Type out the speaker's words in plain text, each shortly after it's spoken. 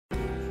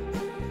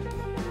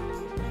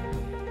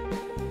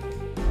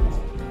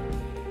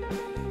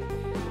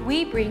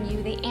we bring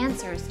you the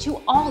answers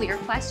to all your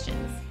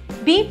questions.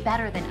 Be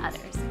better than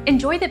others.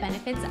 Enjoy the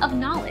benefits of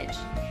knowledge.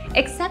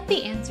 Accept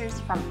the answers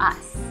from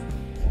us.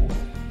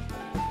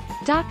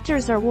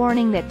 Doctors are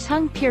warning that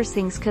tongue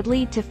piercings could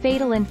lead to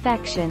fatal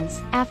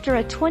infections, after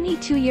a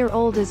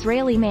 22-year-old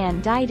Israeli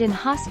man died in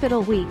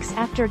hospital weeks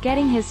after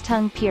getting his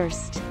tongue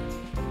pierced.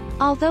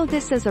 Although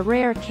this is a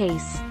rare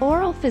case,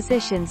 oral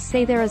physicians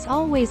say there is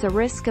always a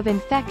risk of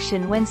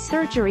infection when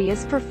surgery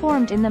is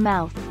performed in the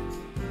mouth.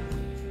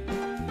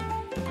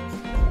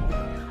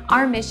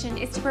 Our mission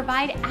is to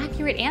provide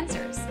accurate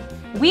answers.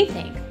 We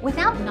think,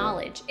 without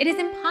knowledge, it is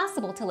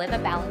impossible to live a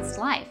balanced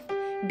life.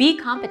 Be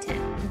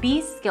competent,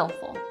 be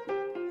skillful.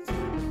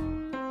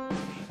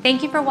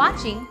 Thank you for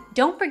watching.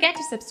 Don't forget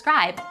to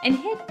subscribe and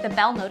hit the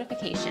bell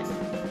notification.